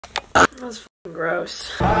That's fucking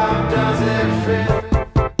gross. How does it feel?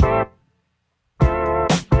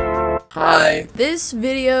 Hi. This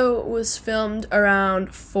video was filmed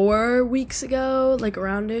around 4 weeks ago, like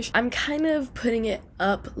around-ish. I'm kind of putting it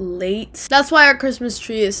up late. That's why our Christmas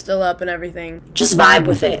tree is still up and everything. Just vibe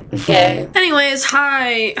with it, okay? Anyways,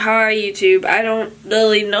 hi YouTube. I don't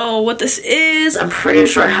really know what this is. I'm pretty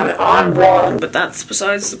sure I have it on wrong. But that's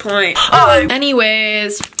besides the point.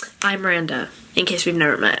 Anyways, I'm Miranda. In case we've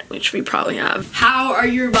never met, which we probably have. How are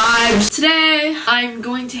your vibes? Today, I'm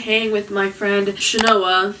going to hang with my friend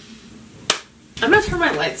Chenoa. I'm gonna turn my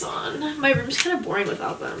lights on. My room's kind of boring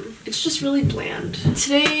without them. It's just really bland.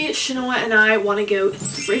 Today, Chenoa and I want to go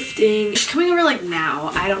thrifting. She's coming over like now.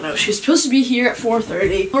 I don't know. She's supposed to be here at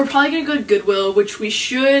 4:30. We're probably gonna go to Goodwill, which we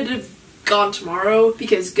should have gone tomorrow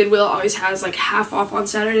because Goodwill always has like half off on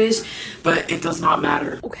Saturdays, but it does not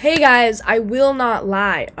matter. Okay guys, I will not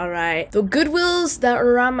lie, alright? The Goodwills that are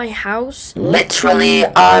around my house Literally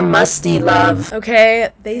are musty, love.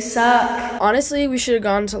 okay, they suck. Honestly, we should have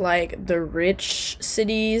gone to like the rich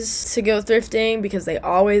cities to go thrifting because they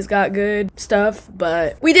always got good stuff,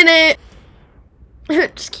 but we didn't.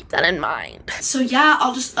 Just keep that in mind. So yeah,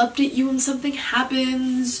 I'll just update you when something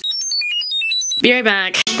happens. Be right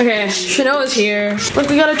back. Okay, Chenoa's here. Look,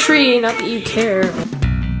 we got a tree, not that you care.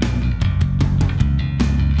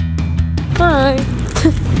 Hi.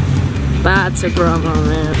 That's a girl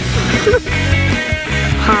moment.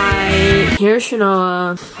 Hi. Here's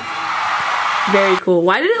Chenoa. Very cool.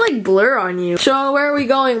 Why did it like blur on you? Chenoa, where are we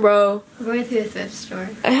going, bro? We're going to the thrift store.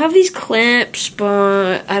 I have these clips,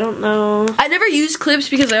 but I don't know. I never use clips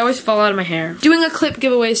because I always fall out of my hair. Doing a clip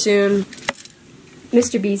giveaway soon.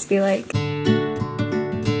 Mr. Beast be like.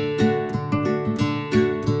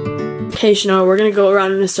 Okay, Chenoa, we're gonna go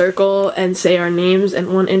around in a circle and say our names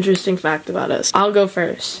and one interesting fact about us. I'll go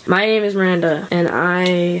first. My name is Miranda, and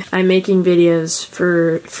I'm making videos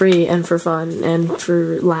for free and for fun and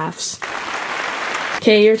for laughs.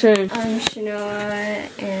 Okay, your turn. I'm Chenoa,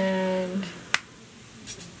 and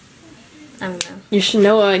I don't know. You're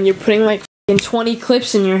Chenoa, and you're putting like 20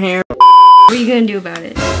 clips in your hair. What are you gonna do about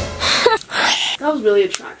it? That was really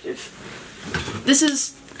attractive. This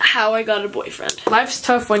is how I got a boyfriend. Life's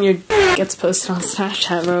tough when your gets posted on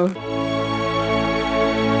Snapchat, bro.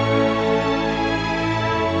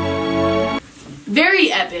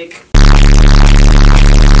 Very epic.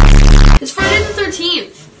 It's Friday the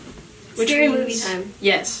 13th. Scary movie time.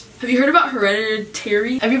 Yes. Have you heard about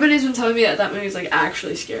Hereditary? Everybody's been telling me that that movie's like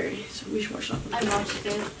actually scary, so we should watch that one. I watched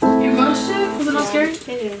it. You watched it? Was it not scary? It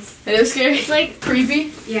is. It is scary? It's like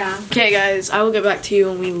creepy? Yeah. Okay guys, I will get back to you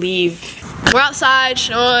when we leave. We're outside.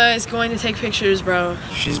 Chenoa is going to take pictures, bro.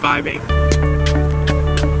 She's vibing.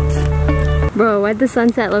 Bro, why'd the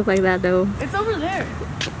sunset look like that though? It's over there.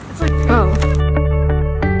 It's like Oh.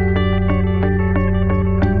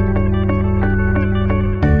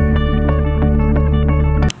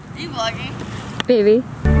 Are you vlogging? Baby.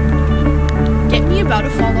 Get me about to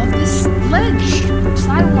fall off this ledge.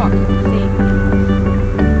 Sidewalk thing.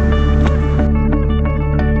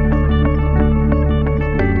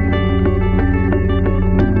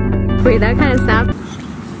 Wait, that kind of stopped.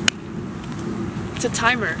 It's a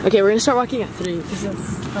timer. Okay, we're gonna start walking at 3 because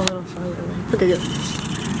that's a little farther away. Okay, good.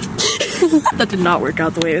 That did not work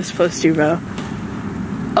out the way it was supposed to, bro.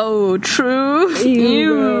 Oh, true.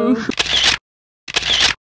 Ew.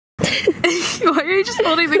 Why are you just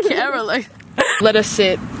holding the camera like? Let us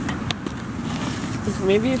sit.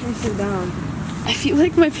 Maybe if we sit down. I feel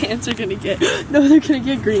like my pants are gonna get. No, they're gonna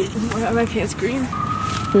get green. Are my pants green?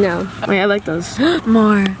 No. Wait, I like those.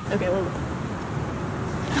 More. Okay, one more.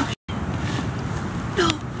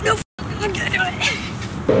 No, I'm gonna do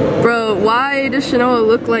it. Bro, why does Chenoa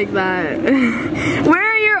look like that? Where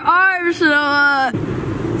are your arms, Chenoa?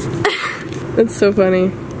 That's so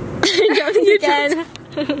funny. You again.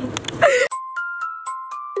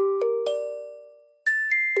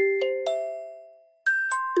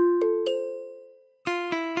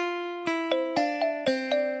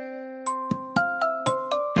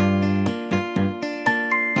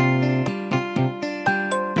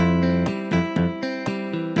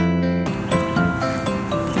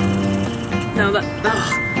 No, that.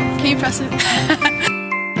 Can you press it?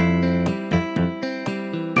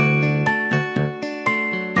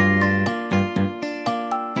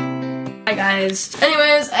 Hi guys.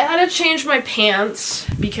 Anyways, I had to change my pants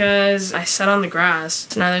because I sat on the grass.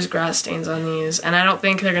 So now there's grass stains on these, and I don't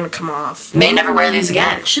think they're gonna come off. May never wear these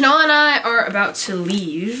again. Chenoa and I are about to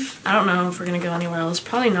leave. I don't know if we're gonna go anywhere else.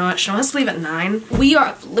 Probably not. Chenoa has to leave at 9. We are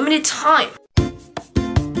at limited time.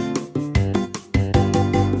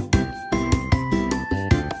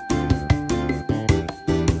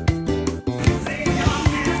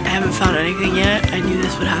 found anything yet. I knew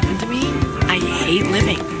this would happen to me. I hate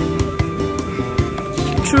living.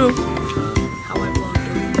 True. How I vlog.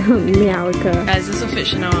 Meowica. Guys, this will fit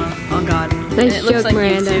Chenoa. Oh god. Nice it looks joke, like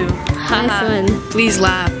Miranda. you too. Nice one. Please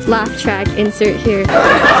laugh. Laugh track insert here. Low-key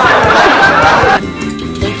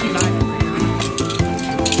vibe.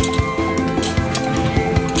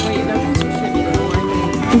 Wait, that one's gonna fit me though.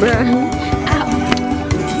 Bruh.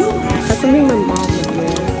 That's something my mom would wear.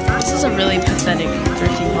 This is a really pathetic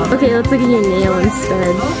thrifting vlog. Okay, let's look at your nail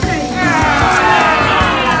instead.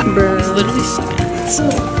 Bruh. It's literally seconds.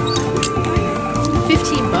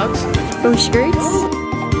 15 bucks. Oh, skirts?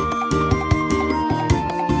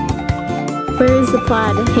 Where is the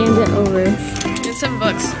plaid? Hand it over. It's 7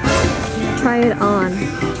 bucks. Try it on.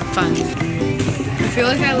 Fun. I feel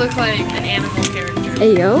like I look like an animal character.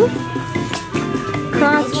 Ayo.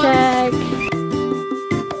 Cross check.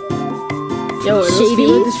 Yo, are those Shady?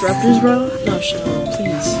 feeling disruptors, bro? No, shut up,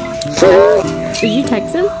 please. Did you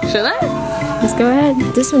text him? Should I? Let's go ahead.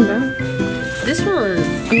 This one, bro. This one.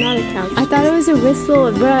 I'm not a couch. I thought it was a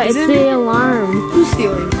whistle, bruh. It's the alarm. Who's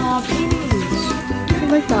stealing? Aw, paintings. I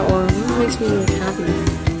like that one. It makes me happy.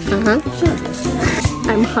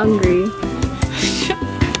 I'm hungry.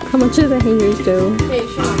 How much are the hangers, Joe? Hey,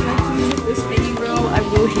 Sean, can I use this painting, bro? I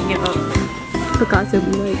will hang it up. Picasso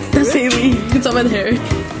be like. That's Haley. It's on my hair.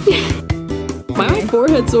 Why my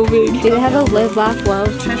forehead so big? Do they have a live, laugh,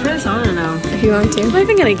 love? Should I try this on or no? If you want to. I'm not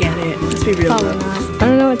even gonna get it. Let's be real. Probably not. I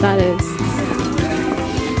don't know what that is.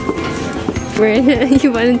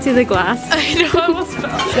 You went into the glass. I know, I almost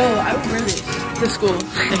fell. No, I would wear this to school.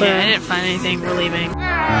 Okay, I didn't find anything. We're leaving.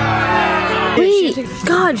 Wait.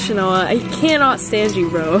 God, Chenoa, I cannot stand you,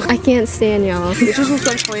 bro. I can't stand y'all. This was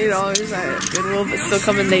spend $20 at Goodwill, but still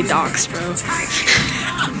come in they docs, bro. What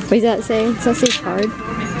does that say? Does that say card?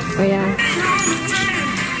 Oh yeah.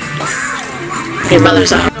 Your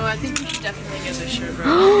mother's out. No, I think you should definitely get this shirt,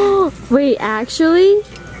 bro. Wait, actually?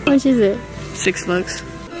 How much is it? $6 bucks.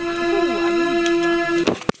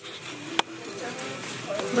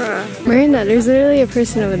 Bruh. Miranda, there's literally a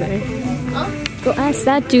person over there. Huh? Go ask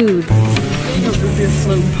that dude. A root beer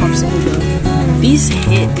float popsicle though. These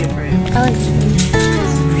hit different. I like them.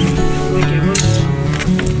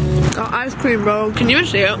 Got ice cream, bro. Can you even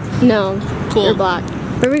see it? No. Cool. They're black.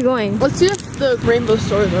 Where are we going? Let's see if the rainbow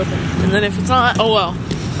store is open. And then if it's not, oh well.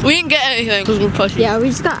 We didn't get anything because we're pushy. Yeah, we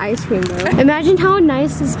just got ice cream, bro. Imagine how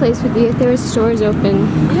nice this place would be if there was stores open.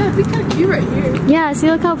 Yeah, it'd be kind of cute right here. Yeah, see,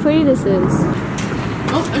 look how pretty this is.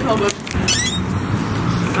 Oh, I called it.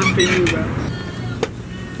 I'm feeling you, bro.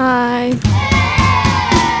 Hi.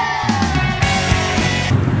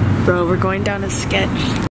 Bro, we're going down a sketch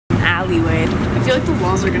alleyway. I feel like the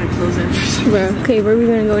walls are gonna close in. Bro, okay, where are we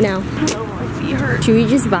gonna go now? I don't know, my feet hurt. Should we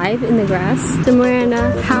just vibe in the grass? So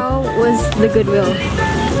Miranda, how was the Goodwill?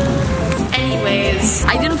 Anyways,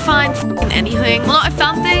 I didn't find anything. Well, I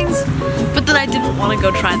found things, but then I didn't want to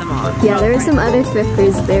go try them on. Yeah, there were some other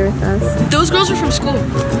thrifters there with us. Those girls are from school.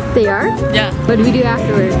 They are? Yeah. What did we do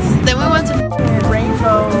afterwards? Then we went to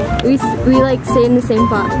Rainbow. We like stayed in the same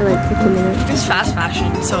spot for like 15 minutes. It was fast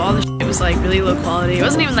fashion, so all the shit was like really low quality. It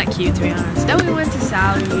wasn't even that cute, to be honest. Then we went to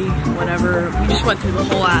Sally, whatever. We just went through the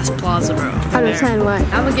whole ass plaza, bro. Out of 10, what?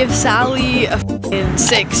 I'm gonna give Sally a f***ing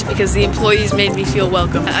 6 because the employees made me feel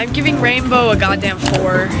welcome. I'm giving Rainbow a goddamn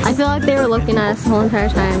 4. I feel like they were looking at us the whole entire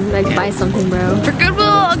time. Like, buy something, bro. For Goodwill,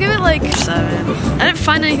 I'll give it like 7. I didn't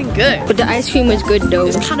find anything good. But the ice cream was good, though.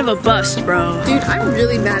 It's kind of a bust, bro. Dude, I'm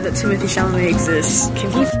really mad that Timothy Chalamet exists.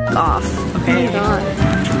 Can he f*** off? Okay. Oh my god.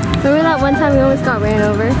 Remember that one time we almost got ran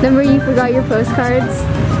over? Remember you forgot your postcards?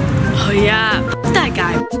 Oh yeah, F that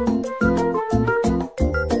guy.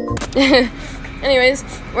 Anyways,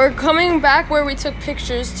 we're coming back where we took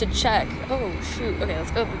pictures to check. Oh shoot. Okay,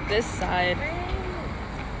 let's go to this side.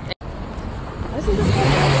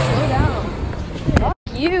 Slow down. Fuck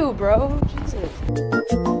you, bro. Jesus.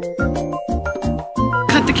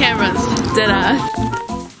 Cut the cameras. Deadass.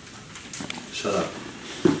 Shut up.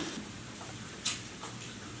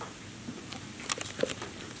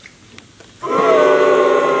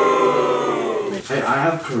 Hey, I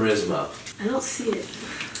have charisma. I don't see it.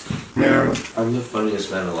 I'm the funniest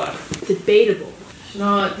man alive. Debatable.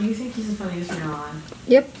 No, do you think he's the funniest man alive?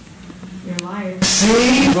 Yep. You're a liar.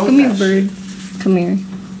 Come here, bird. Come here.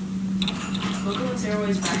 Look at what's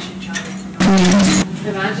Airways bashing China.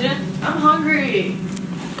 Imagine. I'm hungry.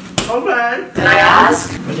 Okay. Can I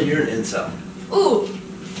ask? But you're an incel. Ooh.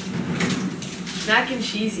 Mac and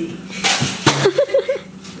cheesy.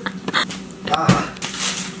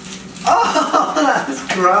 Oh, that's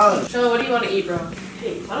gross. So what do you want to eat, bro?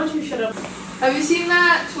 Hey, why don't you shut up? Have you seen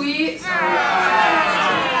that tweet? Sorry.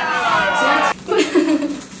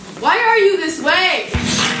 Why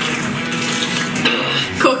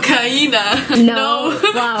mean that. No.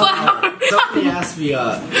 Flower. Somebody asked me,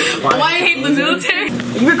 Why I hate the military?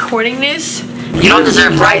 Are you recording this? You don't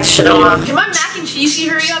deserve rights, Chenoa. Can my mac and cheesey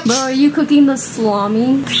hurry up? Bro, are you cooking the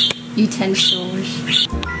salami? Utensils.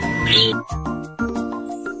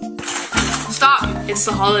 Stop. It's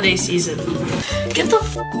the holiday season. Get the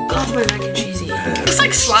f off my mac and cheesy. It's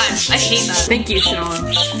like slime. I hate that. Thank you,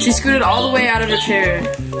 Chenoa. She scooted all the way out of her chair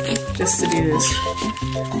just to do this.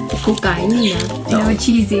 Cocaine. No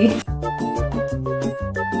cheesy.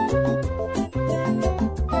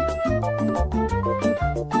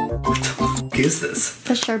 what is this?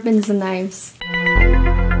 That sharpens the knives.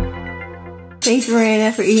 Thanks,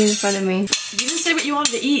 Miranda, for eating in front of me. You didn't say what you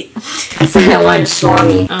wanted to eat. I said I wanted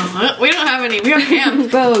salami. Oh, we don't have any. We have ham.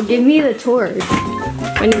 Bro, give me the tour.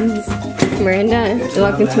 My name is Miranda, and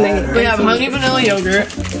welcome to my... We have honey vanilla yogurt,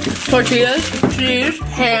 tortillas, cheese,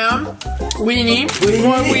 ham, weenie,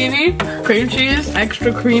 more weenie, cream cheese,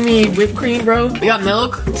 extra creamy whipped cream, bro. We got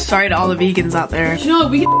milk. Sorry to all the vegans out there. You know,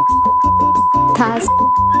 we can Pass.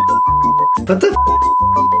 What the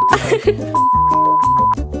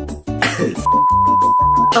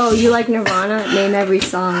Oh, you like Nirvana? Name every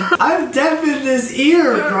song. I'm deaf in this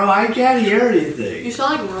ear, bro. I can't hear anything. You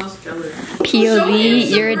sound like Ross Geller. POV,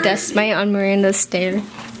 you're a dust mite on Miranda's stare.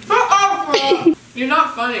 Fuck off, bro. You're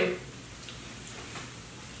not funny.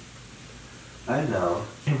 I know.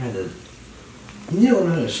 You don't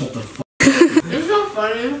know how to shut the fuck. It's not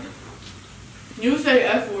funny. You say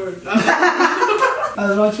F word. I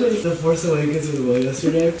was watching The Force Awakens with Will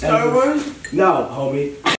yesterday. Star Wars? No,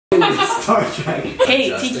 homie. Star Trek. Hey,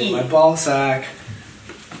 Adjusting Tiki. my ball sack.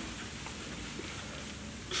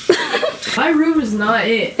 My room is not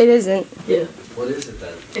it. It isn't. Yeah. What is it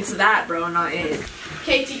then? It's that, bro, not it.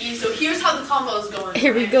 Okay, Tiki, so here's how the combo is going.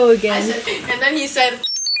 Here we go I again. said, and then he said,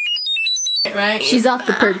 right? She's off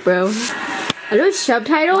the perk, bro. Are those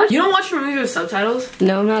subtitles? You don't watch movies with subtitles?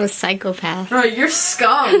 No, I'm not a psychopath. Bro, you're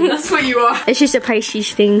scum. That's what you are. It's just a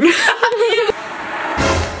Pisces thing.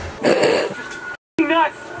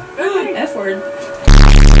 F word.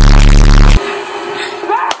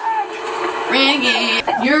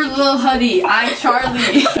 Rangy. You're Lil Huddy. I'm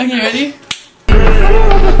Charlie. Okay, ready?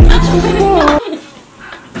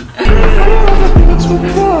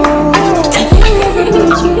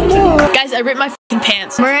 Guys, I ripped my f***ing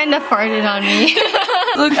pants. Miranda farted on me.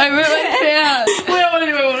 Look, I ripped my pants. Wait,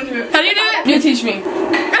 I want to do it. How do you do it? You teach me.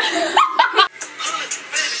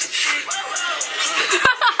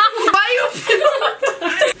 Why you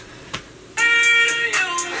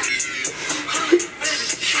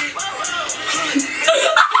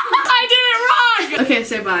I did it wrong! Okay,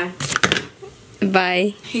 say bye.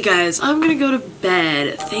 Bye. Hey guys, I'm gonna go to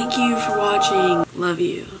bed. Thank you for watching. Love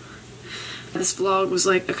you. This vlog was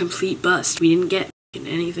like a complete bust. We didn't get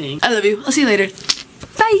anything. I love you. I'll see you later.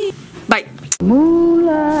 Bye. Bye.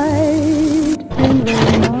 Moonlight in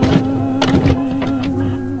the